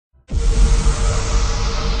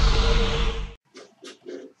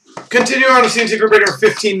Continue on to CNC Group Break number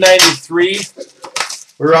 1593.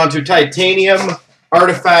 We're on to Titanium,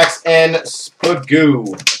 Artifacts, and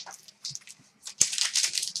Spagoo.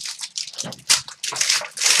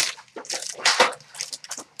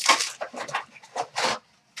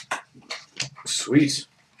 Sweet.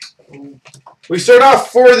 We start off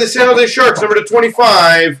for the San Jose Sharks, number to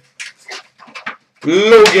 25,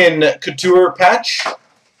 Logan Couture patch.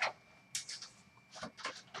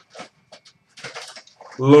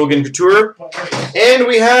 Logan Couture. And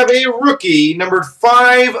we have a rookie, numbered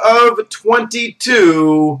 5 of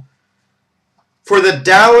 22, for the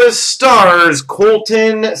Dallas Stars,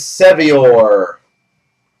 Colton Sevior.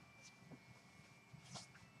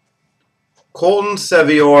 Colton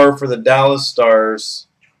Sevior for the Dallas Stars.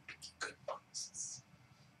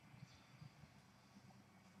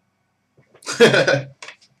 Well,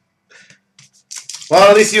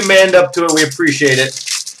 at least you manned up to it. We appreciate it.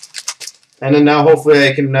 And then now hopefully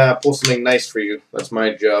I can pull something nice for you. That's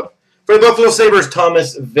my job. For the Buffalo Sabres,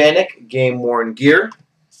 Thomas Vanek, game-worn gear.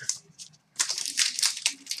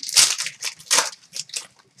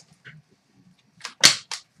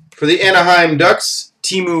 For the Anaheim Ducks,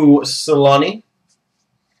 Teemu Selanne,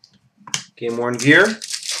 game-worn gear.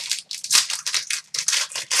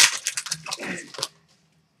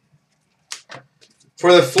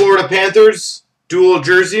 For the Florida Panthers, dual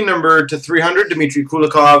jersey, number to 300, Dmitry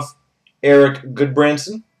Kulikov, Eric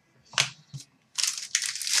Goodbranson.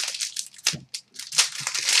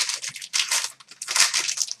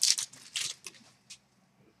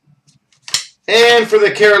 And for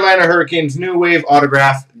the Carolina Hurricanes, New Wave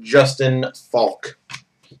autograph, Justin Falk.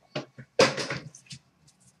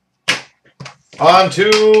 On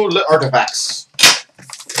to Artifacts.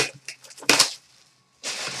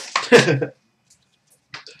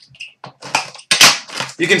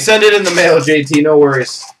 You can send it in the mail, JT, no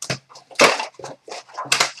worries.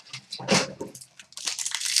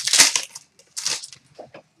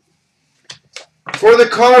 For the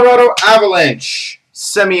Colorado Avalanche,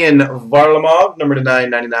 Semyon Varlamov, number to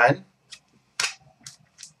 999.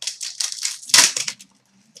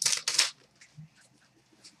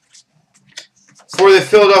 For the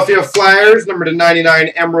Philadelphia Flyers, number to 99,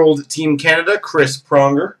 Emerald Team Canada, Chris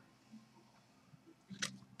Pronger.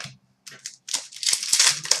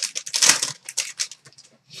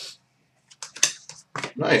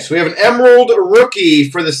 Nice. We have an Emerald rookie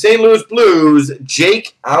for the St. Louis Blues,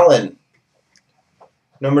 Jake Allen.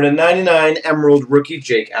 Number to 99, Emerald rookie,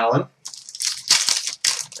 Jake Allen.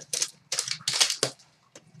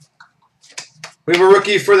 We have a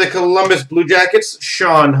rookie for the Columbus Blue Jackets,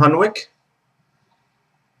 Sean Hunwick.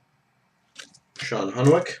 Sean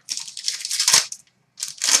Hunwick.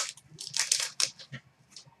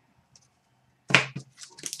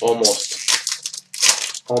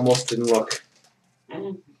 Almost. Almost didn't look.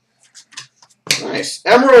 Nice.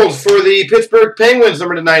 Emerald for the Pittsburgh Penguins,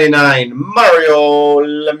 number to 99, Mario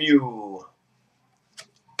Lemieux.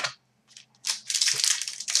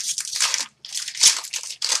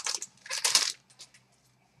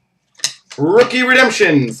 Rookie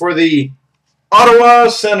redemption for the Ottawa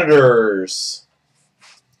Senators.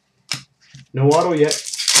 No auto yet.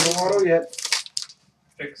 No auto yet.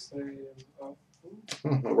 Fix the.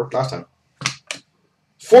 That worked last time.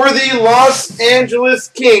 For the Los Angeles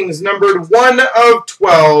Kings, numbered 1 of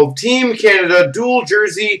 12, Team Canada, dual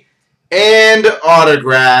jersey and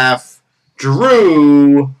autograph,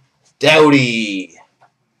 Drew Doughty.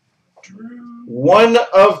 1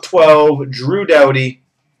 of 12, Drew Doughty,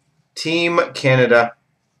 Team Canada.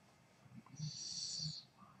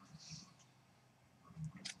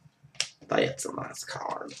 That's a nice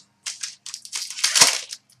card.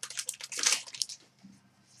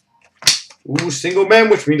 Ooh, single man,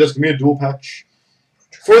 which means that's going to be a dual patch.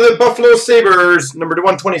 For the Buffalo Sabres, number to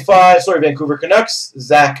 125, Vancouver Canucks,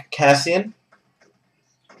 Zach Cassian.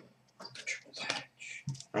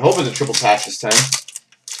 I hope it's a triple patch this time.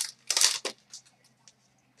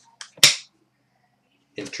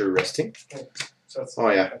 Interesting. Oh,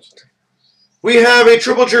 yeah. We have a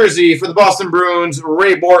triple jersey for the Boston Bruins,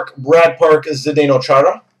 Ray Bourque, Brad Park, Zdeno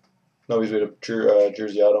Chara. No, he's with a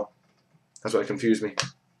jersey auto. That's what confused me.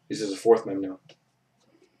 This is a 4th man now.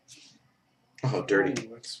 Oh, dirty.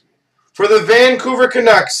 For the Vancouver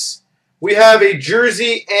Canucks, we have a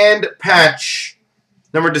jersey and patch.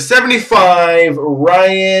 Number to 75,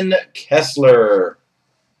 Ryan Kessler.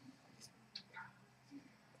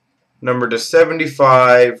 Number to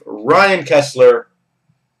 75, Ryan Kessler.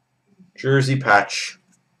 Jersey patch.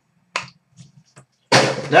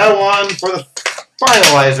 Now on for the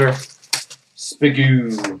finalizer,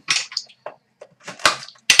 Spagoo.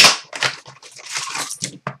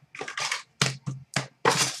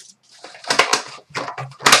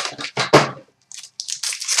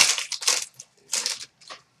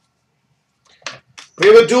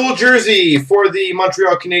 have a dual jersey for the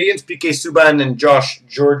Montreal Canadiens, PK Subban and Josh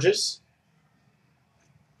Georges.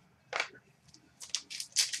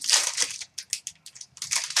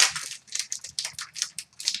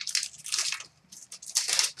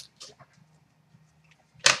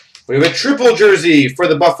 We have a triple jersey for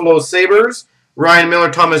the Buffalo Sabres, Ryan Miller,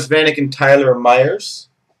 Thomas Vanek, and Tyler Myers.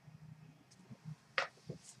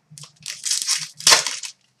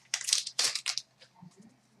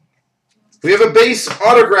 We have a base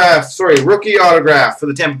autograph, rookie autograph for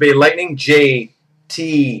the Tampa Bay Lightning,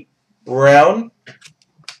 J.T. Brown.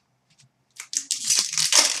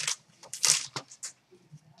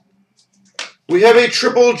 We have a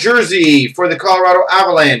triple jersey for the Colorado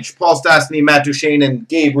Avalanche, Paul Stastny, Matt Duchene, and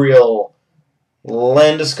Gabriel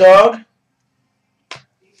Landeskog. I'm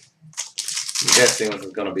guessing this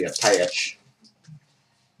is going to be a patch.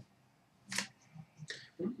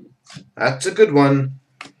 That's a good one.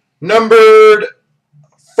 Numbered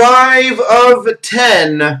 5 of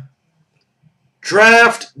 10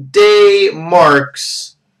 draft day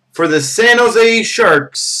marks for the San Jose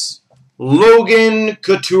Sharks, Logan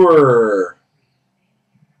Couture.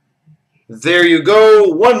 There you go.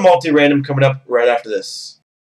 One multi-random coming up right after this.